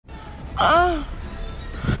Why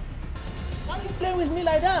you playing with me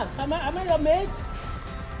like that? Am I your mate?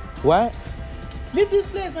 What? Leave this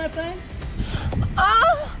place, my friend.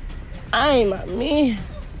 I ain't my me.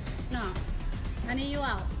 No, I need you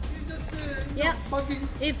out. Yeah.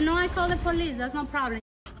 If no, I call the police. That's no problem.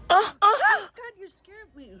 God, you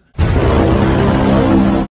scared me.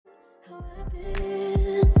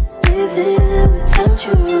 Living without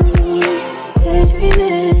you,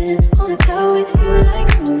 daydreaming on a cloud with you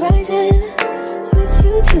like horizon. With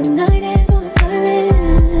you tonight is on an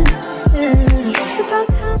island. It's about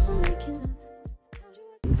time for making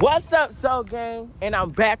up. What's up, Soul Gang? And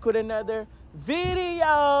I'm back with another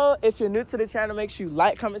video. If you're new to the channel, make sure you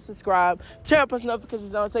like, comment, subscribe, turn up post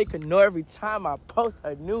notifications on so you can know every time I post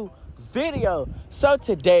a new video. So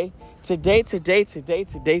today,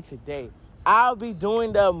 I'll be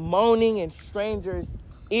doing the moaning in strangers'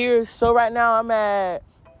 ears. So right now I'm at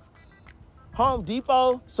Home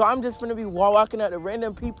Depot. So I'm just gonna be walking up to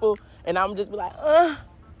random people and I'm just be like,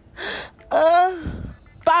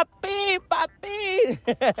 papi.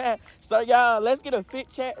 So y'all, let's get a fit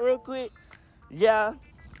chat real quick. Yeah.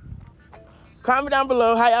 Comment down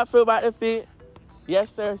below how y'all feel about the fit.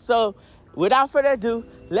 Yes, sir. So without further ado,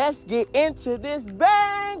 let's get into this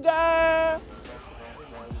banger.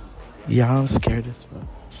 Y'all, I'm scared as fuck.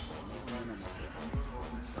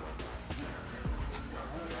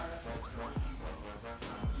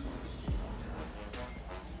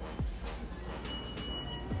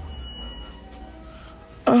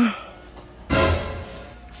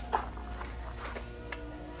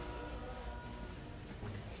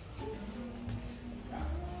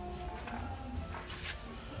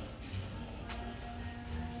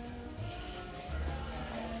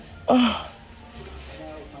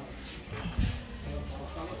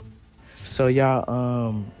 So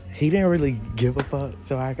y'all, he didn't really give a fuck.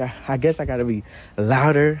 So I guess I gotta be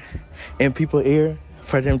louder in people's ear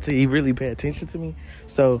for them to really pay attention to me.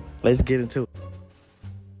 So let's get into it.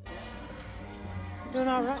 Doing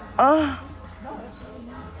all right?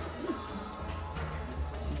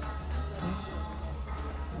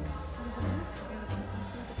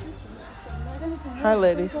 Hi,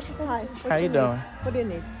 ladies. Hi. How you doing? What do you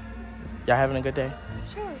need? Y'all having a good day?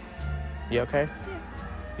 Sure. You okay? Yeah.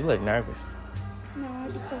 You look nervous. No, I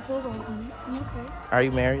just don't feel well. I'm okay. Are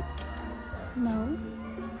you married? No.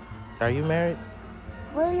 Are you married?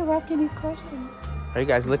 Why are you asking these questions? Are you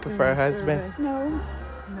guys looking for a husband? No.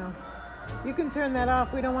 No. You can turn that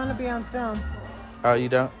off. We don't want to be on film. Oh, you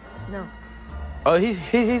don't? No. Oh,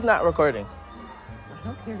 he's not recording. I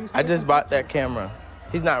don't care. I just bought that camera.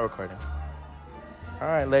 He's not recording. All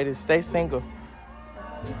right, ladies, stay single.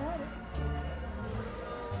 You got it.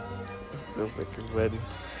 It's so fucking funny.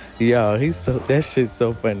 Yo, that shit's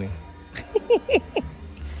so funny.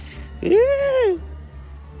 Yeah.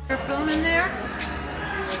 Your film in there?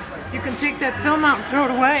 You can take that film out and throw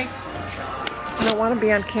it away. I don't want to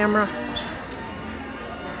be on camera.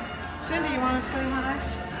 Cindy, you want to say hi?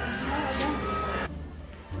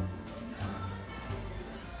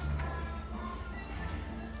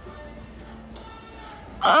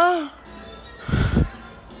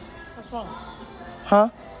 What's wrong? Huh?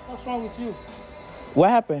 What's wrong with you? What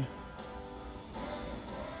happened?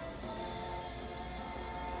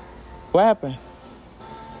 What happened?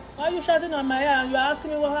 Why are you shouting on my ear and you're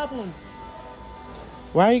asking me what happened?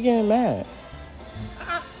 Why are you getting mad?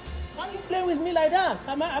 Why are you playing with me like that?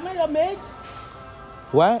 Am I your mate?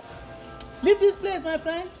 What? Leave this place, my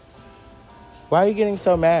friend. Why are you getting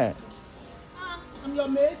so mad? I'm your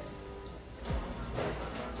mate.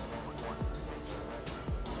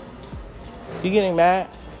 You getting mad?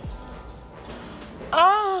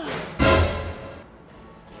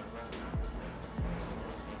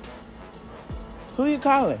 Who you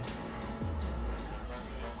calling?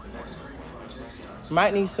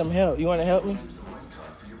 Might need some help. You want to help me?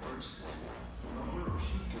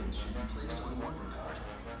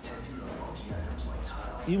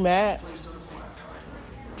 You mad?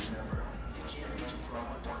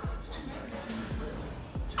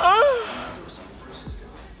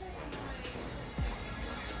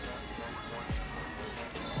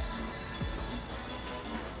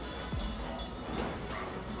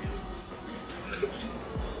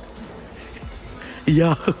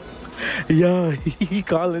 Yo, he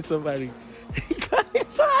calling somebody. He calling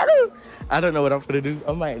somebody. I don't know what I'm finna do.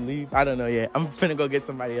 I might leave. I don't know yet. I'm finna go get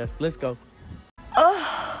somebody else. Let's go.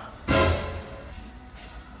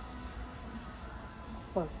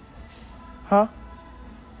 What? Huh?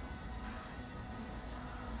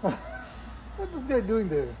 What's this guy doing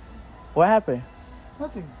there? What happened?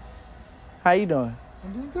 Nothing. How you doing?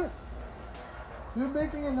 I'm doing good. You're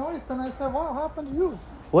making a noise and I said, what happened to you?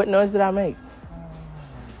 What noise did I make?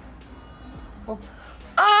 What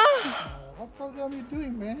program are you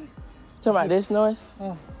doing, man? Talking about this noise?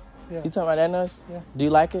 Oh, yeah. You talking about that noise? Yeah. Do you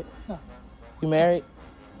like it? No. You married?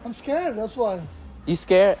 I'm scared, that's why. You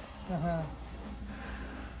scared? Uh-huh.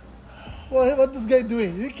 Well, what this guy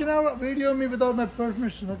doing? You cannot video me without my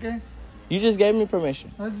permission, okay? You just gave me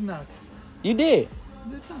permission. I did not. You did. I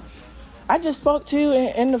did not. I just spoke to you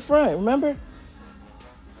in the front, remember?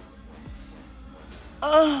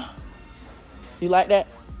 You like that?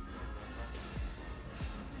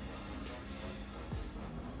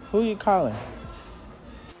 Who you calling?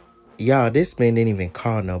 Y'all, this man didn't even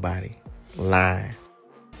call nobody. Lying.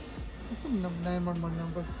 What's some 911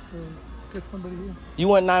 number to get somebody here? You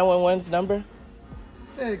want 911's number?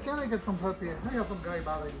 Hey, can I get some help here? I got some guy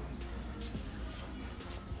bothering me.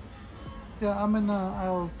 Yeah, I'm in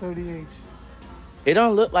aisle 38. It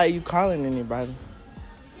don't look like you calling anybody.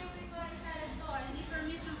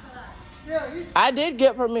 Yeah, I did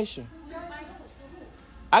get permission.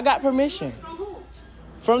 I got permission. From who?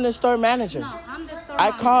 From the store manager. No, I'm the store I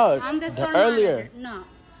manager. called I'm the store earlier. manager. No.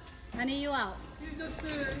 I need you out. you just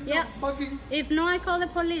Yeah. bugging. If no, I call the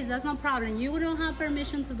police. That's no problem. You don't have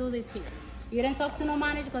permission to do this here. You didn't talk to no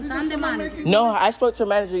manager because I'm the manager. No, I spoke to the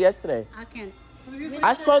manager yesterday. I can't.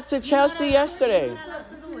 I spoke to Chelsea yesterday. You're not allowed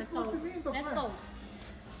to do it, so let's go.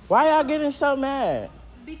 Why y'all getting so mad?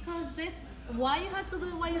 Because this, why you had to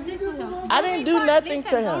do what you did to him? I didn't do nothing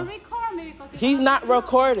to him. Don't record me because He's not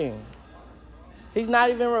recording. He's not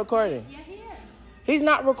even recording. Yeah, he is. He's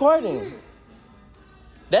not recording.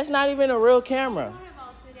 That's not even a real camera. Don't worry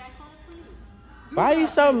about it, sweetie. I call the police. Why are you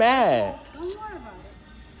so mad? Don't worry about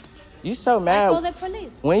it. You so I call mad. the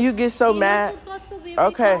police. When you get so You're mad. not supposed to be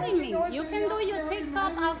Okay. recording me. You can do your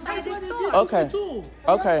TikTok outside the store. Okay. Too.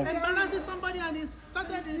 Okay. Embarrassing somebody and he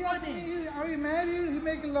started recording. Are you mad? You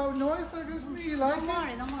make a loud noise against me? You like Don't it?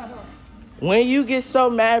 worry, don't worry. When you get so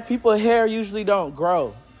mad, people's hair usually don't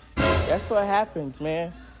grow. That's what happens,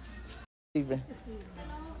 man. Even.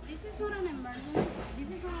 This is not an emergency. This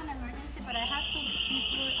is not an emergency, but I have two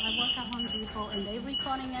people. I work at Home Depot, and they're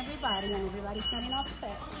recording everybody, and everybody's getting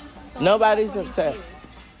upset. So Nobody's police upset. here.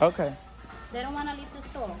 Okay. They don't want to leave the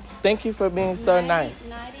store. Thank you for being so nice.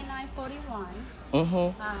 9941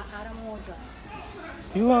 Adam Moza.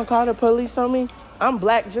 You gonna call the police on me? I'm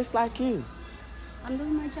black just like you. I'm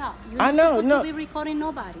doing my job. You're I not know, supposed no. to be recording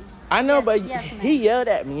nobody. I know, Yes, but yes, he ma'am. yelled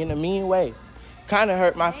at me in a mean way. Kind of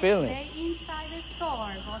hurt my feelings. They inside the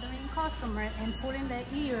store, bothering customers and pulling their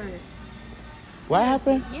ear. What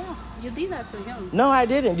happened? Yeah, you did that to him. No, I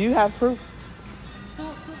didn't. Do you have proof? Two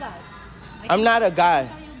guys. I'm not a guy.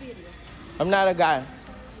 Show you video. I'm not a guy.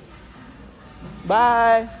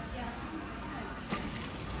 Bye.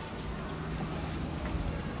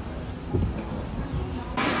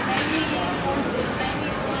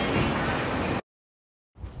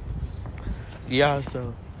 Yeah,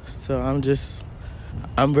 so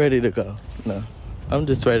I'm ready to go. No, I'm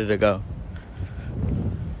just ready to go.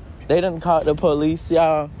 They done called the police,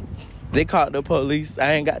 y'all. They called the police.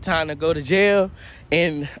 I ain't got time to go to jail,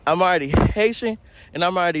 and I'm already Haitian, and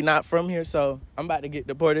I'm already not from here, so I'm about to get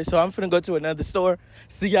deported. So I'm finna go to another store.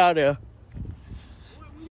 See y'all there.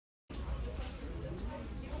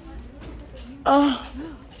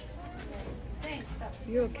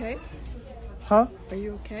 You okay? Huh? Are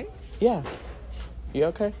you okay? Yeah. You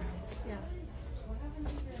okay? Yeah.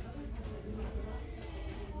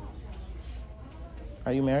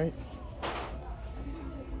 Are you married?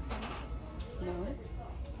 No.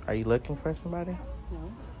 Are you looking for somebody?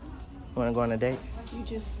 No. Wanna go on a date? You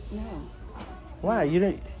just no. Why? You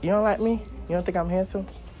don't like me? You don't think I'm handsome?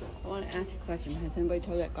 I want to ask you a question. Has anybody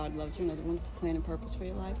told you that God loves you and has a wonderful plan and purpose for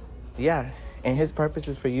your life? Yeah. And his purpose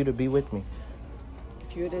is for you to be with me.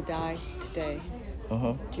 If you were to die today,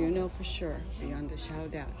 Mm-hmm. do you know for sure, beyond a shadow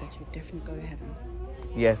of doubt, that you definitely go to heaven?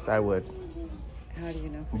 Yes, I would. How do you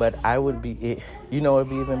know? For But I would be, you know, it'd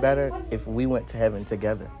be even better if we went to heaven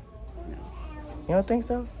together. No. You don't think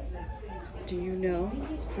so? Do you know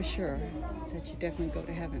for sure that you definitely go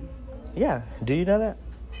to heaven? Yeah. Do you know that?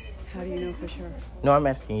 How do you know for sure? No, I'm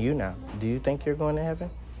asking you now. Do you think you're going to heaven?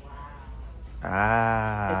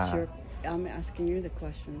 Ah. It's your. I'm asking you the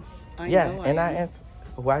questions. I Yeah, know and I am. answer.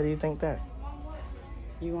 Why do you think that?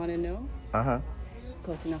 You want to know? Uh-huh.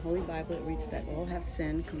 Because in the Holy Bible it reads that all have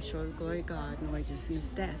sinned, come short of the glory of God, and wages sin is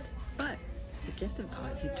death. But the gift of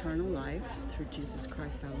God is eternal life through Jesus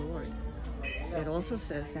Christ our Lord. It also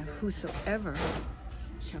says that whosoever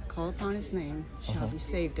shall call upon his name shall be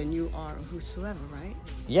saved, and you are a whosoever, right?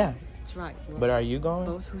 Yeah. That's right. Well, But are you going?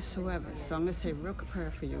 both whosoever. So I'm going to say a real quick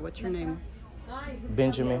prayer for you. What's your name?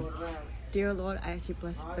 Benjamin. Dear Lord, I ask you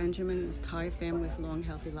bless Benjamin and his entire family with long,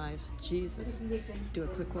 healthy lives. Jesus, do a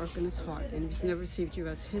quick work in his heart. And if he's never received you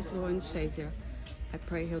as his Lord and Savior, I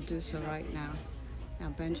pray he'll do so right now. Now,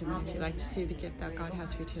 Benjamin, if you'd like to see the gift that God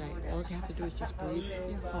has for you today, all you have to do is just believe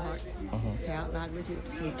in your heart. Say out loud with you.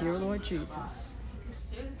 Say, Dear Lord Jesus.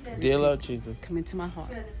 Dear Lord Jesus. Come into my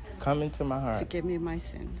heart. Come into my heart. Forgive me of my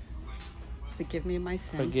sin. Forgive me of my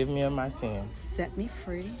sin. Forgive me of my sins. Set me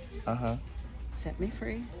free. Set me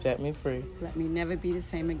free. Set me free. Let me never be the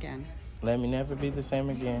same again. Let me never be the same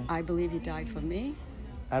again. I believe you died for me.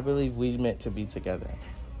 I believe we meant to be together.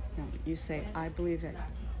 No, you say, I believe it.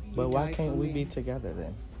 But why can't we be together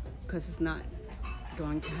then? Because it's not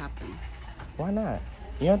going to happen. Why not?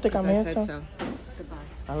 You don't think I'm handsome? I said so. Goodbye.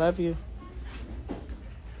 I love you.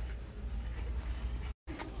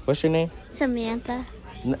 What's your name? Samantha.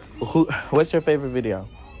 What's your favorite video?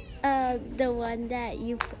 The one that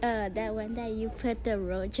you put the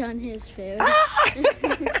roach on his food.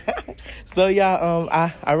 So y'all,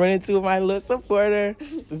 I ran into my little supporter.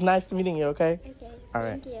 It's nice meeting you. Okay. Okay. All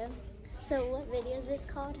right. Thank you. So what video is this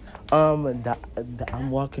called?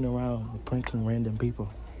 I'm walking around pranking random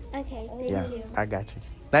people. Okay. Thank Yeah, you. I got you.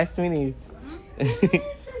 Nice meeting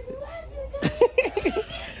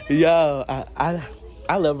you. Yo,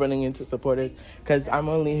 I love running into supporters because I'm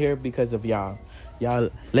only here because of y'all. Y'all,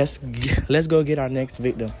 let's go get our next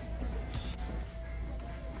victim.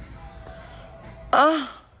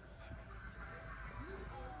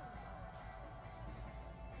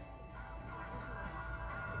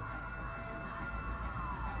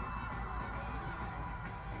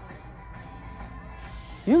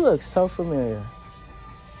 You look so familiar.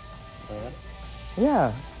 Oh,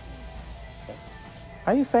 Yeah.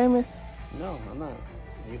 Are you famous? No, I'm not.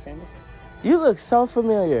 Are you famous? You look so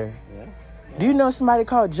familiar. Yeah. Do you know somebody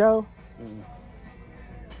called Joe? Mm.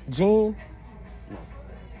 Gene? No.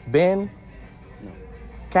 Ben? No.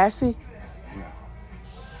 Cassie? No.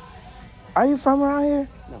 Are you from around here?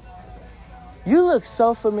 No. You look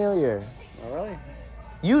so familiar. Oh, really?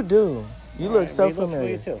 You do. You look so we look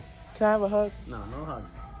familiar. too. Can I have a hug? No, no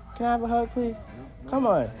hugs. Can I have a hug, please? No Come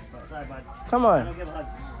on. hugs. Sorry, bud. Come I on. don't give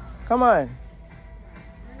hugs. Come on.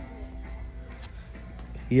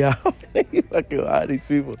 Yeah, you fucking all these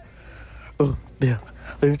people. Oh, damn.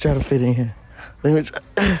 Let me try to fit in here. Let me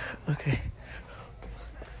try. Okay.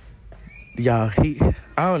 Y'all, I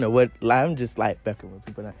don't know what, I'm just like fucking with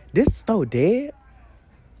people now. This store dead?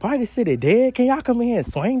 Party City dead? Can y'all come in here and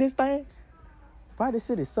swing this thing? Party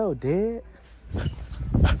City so dead.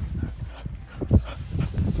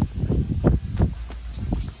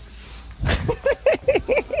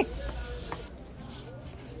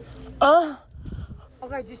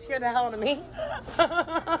 Okay, you scared the hell out of me.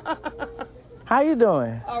 How you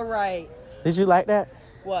doing? All right. Did you like that?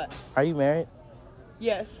 What? Are you married?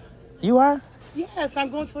 Yes. You are? Yes, I'm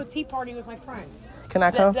going to a tea party with my friend. Can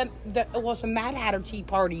I come? Well, it's a Mad Hatter tea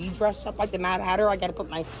party. You dressed up like the Mad Hatter. I got to put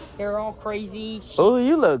my hair all crazy. Oh,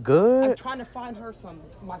 you look I'm good. trying to find her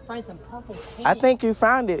my friend some purple paint. I think you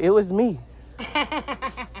found it. It was me.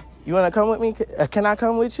 You want to come with me? Can I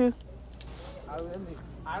come with you? I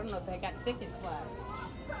don't know if they got tickets left.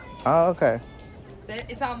 Oh, okay.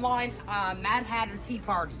 It's online, Mad Hatter tea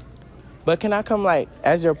party. But can I come, like,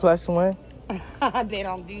 as your plus one? They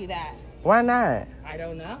don't do that. Why not? I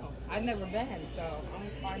don't know. I've never been, so I'm going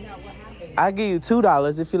to find out what happens. I'll give you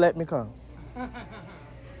 $2 if you let me come.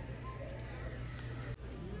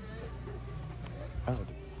 Oh.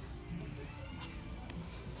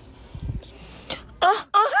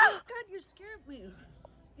 God, you scared me.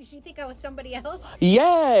 Did you think I was somebody else?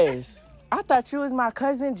 Yes. I thought you was my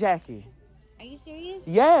cousin Jackie. Are you serious?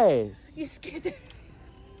 Yes. You scared the...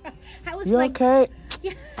 I was You like... okay?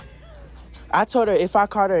 Yeah. I told her if I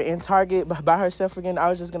caught her in Target by herself again, I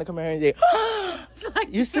was just going to come here and say,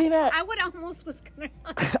 Like, you seen that? I would almost was gonna...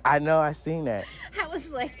 I know, I seen that. I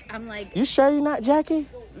was like, I'm like... You sure you're not Jackie?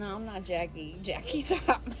 No, I'm not Jackie. Jackie's a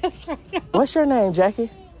hot mess right now. What's your name, Jackie?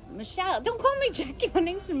 Michelle. Don't call me Jackie. My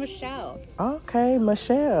name's Michelle. Okay,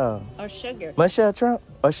 Michelle. Or Sugar. Michelle Trump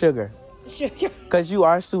or Sugar? Sugar. Because you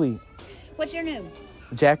are sweet. What's your name?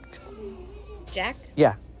 Jack. Jack?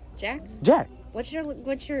 Yeah. Jack? Jack. What's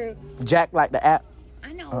your... Jack, like the app.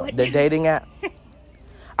 I know what... The dating app.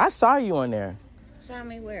 I saw you on there. Saw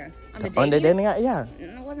me where? On On the dating app? Yeah.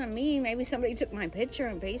 It wasn't me. Maybe somebody took my picture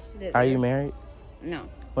and pasted it. Are you married? No.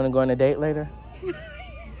 Want to go on a date later?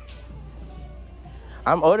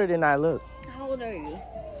 I'm older than I look. How old are you?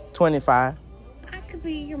 25. I could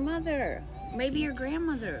be your mother. Maybe your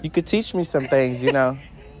grandmother. You could teach me some things, you know.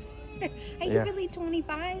 Are you Yeah. really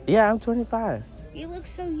 25? Yeah, I'm 25. You look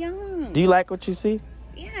so young. Do you like what you see?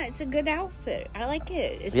 Yeah, it's a good outfit. I like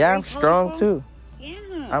it. It's Yeah, very I'm strong colorful. too.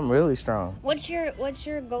 Yeah. I'm really strong. What's your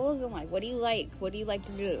goals in life? What do you like? What do you like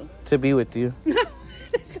to do? To be with you.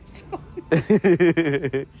 This is fun.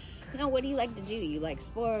 No, what do you like to do? You like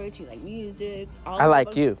sports? You like music? I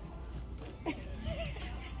like you.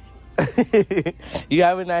 You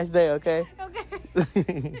have a nice day, okay?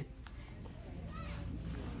 Okay.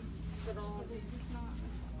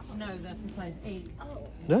 No, that's a size 8.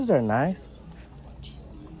 Those are nice.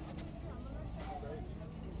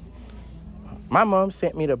 My mom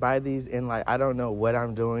sent me to buy these and like I don't know what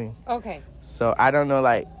I'm doing. Okay. So I don't know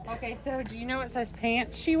like Okay, so do you know what size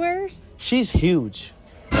pants she wears? she's huge.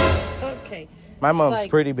 Okay. My mom's Like-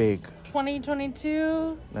 pretty big.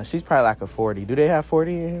 2022? No, she's probably like a 40. Do they have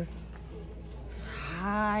 40 in here?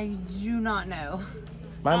 I do not know.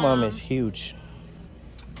 My mom is huge.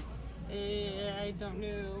 I don't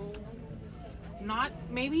know. Not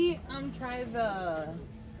maybe try the.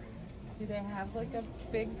 Do they have like a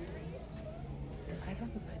big?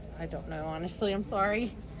 I don't know. Honestly, I'm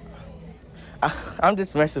sorry. I'm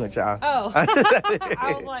just messing with y'all. Oh,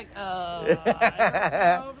 I was like, I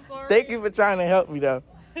don't know, I'm sorry. Thank you for trying to help me though.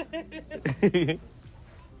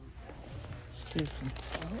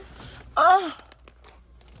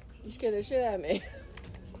 You scared the shit out of me.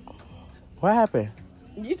 What happened?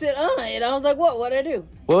 You said, and I was like, what I do?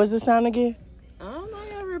 What was the sound again? I don't know, I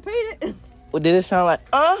gotta repeat it. Well, did it sound like,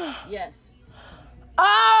 Yes.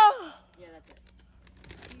 oh? Yeah, that's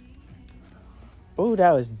it. Oh,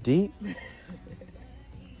 that was deep.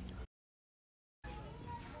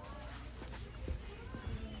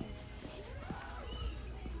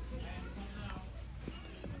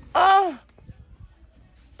 Oh.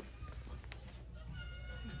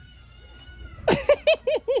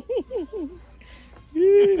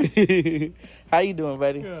 How you doing,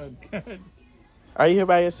 buddy? Good, good. Are you here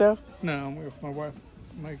by yourself? No, I'm with my wife.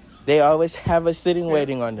 They always have a sitting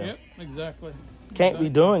waiting on them. Yep, exactly. Can't be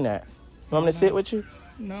doing that. You want me to sit with you?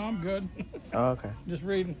 No, I'm good. Oh, okay. Just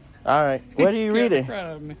reading. All right. What are you Scared the reading? crap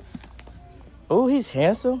out of me. Oh, he's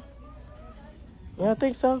handsome. You don't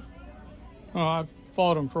think so? Oh, I've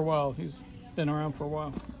followed him for a while. He's been around for a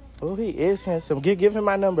while. Oh, he is handsome. Give him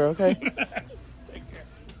my number, okay? Take care.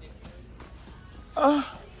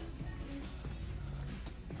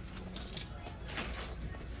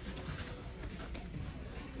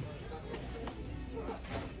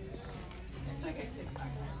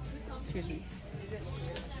 Excuse me.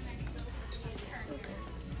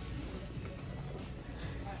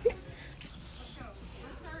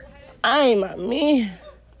 I'm me.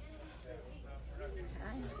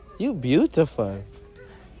 You beautiful.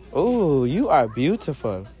 Oh, you are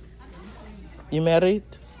beautiful. You married?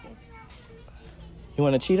 You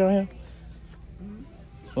want to cheat on him?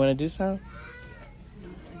 You want to do something?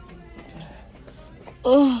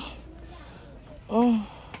 Oh. Oh.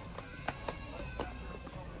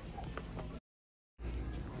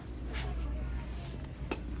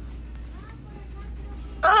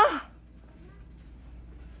 Ah.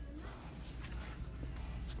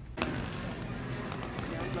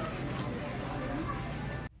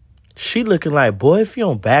 She looking like, boy, if you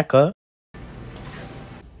don't back up.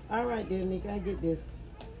 All right, then, Nick, I get this.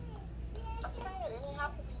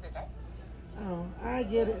 Oh, I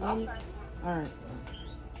get it. All right. All right.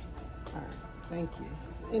 Thank you.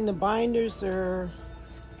 In the binders or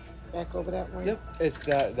back over that way? Yep, it's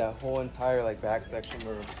that whole entire like back section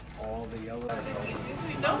where all the yellow.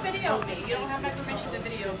 Don't video me. You don't have my permission to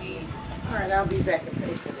video me. All right, I'll be back and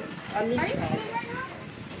pay for this. I need Are you to kidding right now?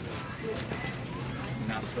 You're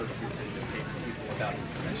not supposed to be videotaping people without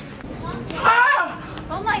permission.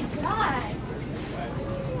 Oh my god.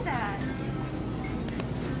 Look at that.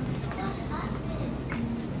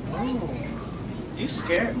 Oh, you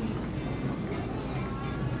scared me.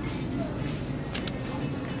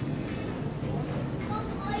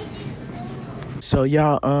 So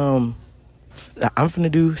y'all, I'm finna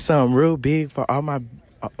do something real big for all my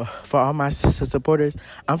supporters.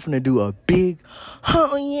 I'm finna do a big,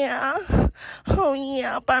 oh yeah,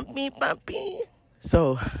 papi.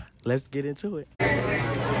 So let's get into it.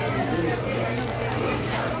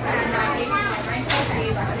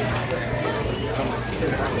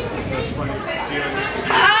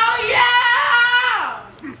 Oh yeah!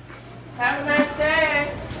 Have a nice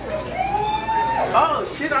day. Oh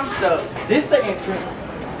shit, I'm stuck. This the entrance.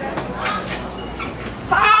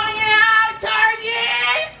 Oh yeah,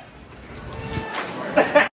 Target!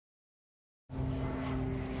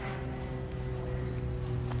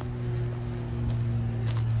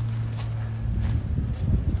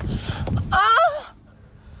 Oh!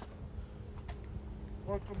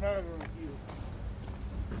 What's the matter with you?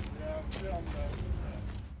 Yeah, I'm feeling that.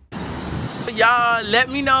 y'all, let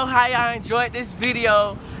me know how y'all enjoyed this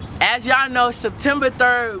video. As y'all know, September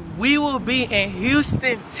 3rd, we will be in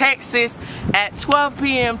Houston, Texas at 12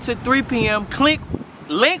 p.m. to 3 p.m.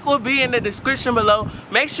 Link will be in the description below.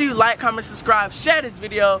 Make sure you like, comment, subscribe, share this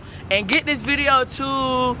video, and get this video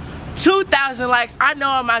to 2,000 likes. I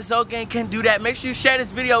know my Zoe gang can do that. Make sure you share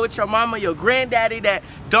this video with your mama, your granddaddy that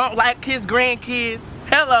don't like his grandkids.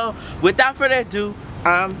 Hello. Without further ado,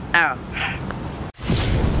 I'm out.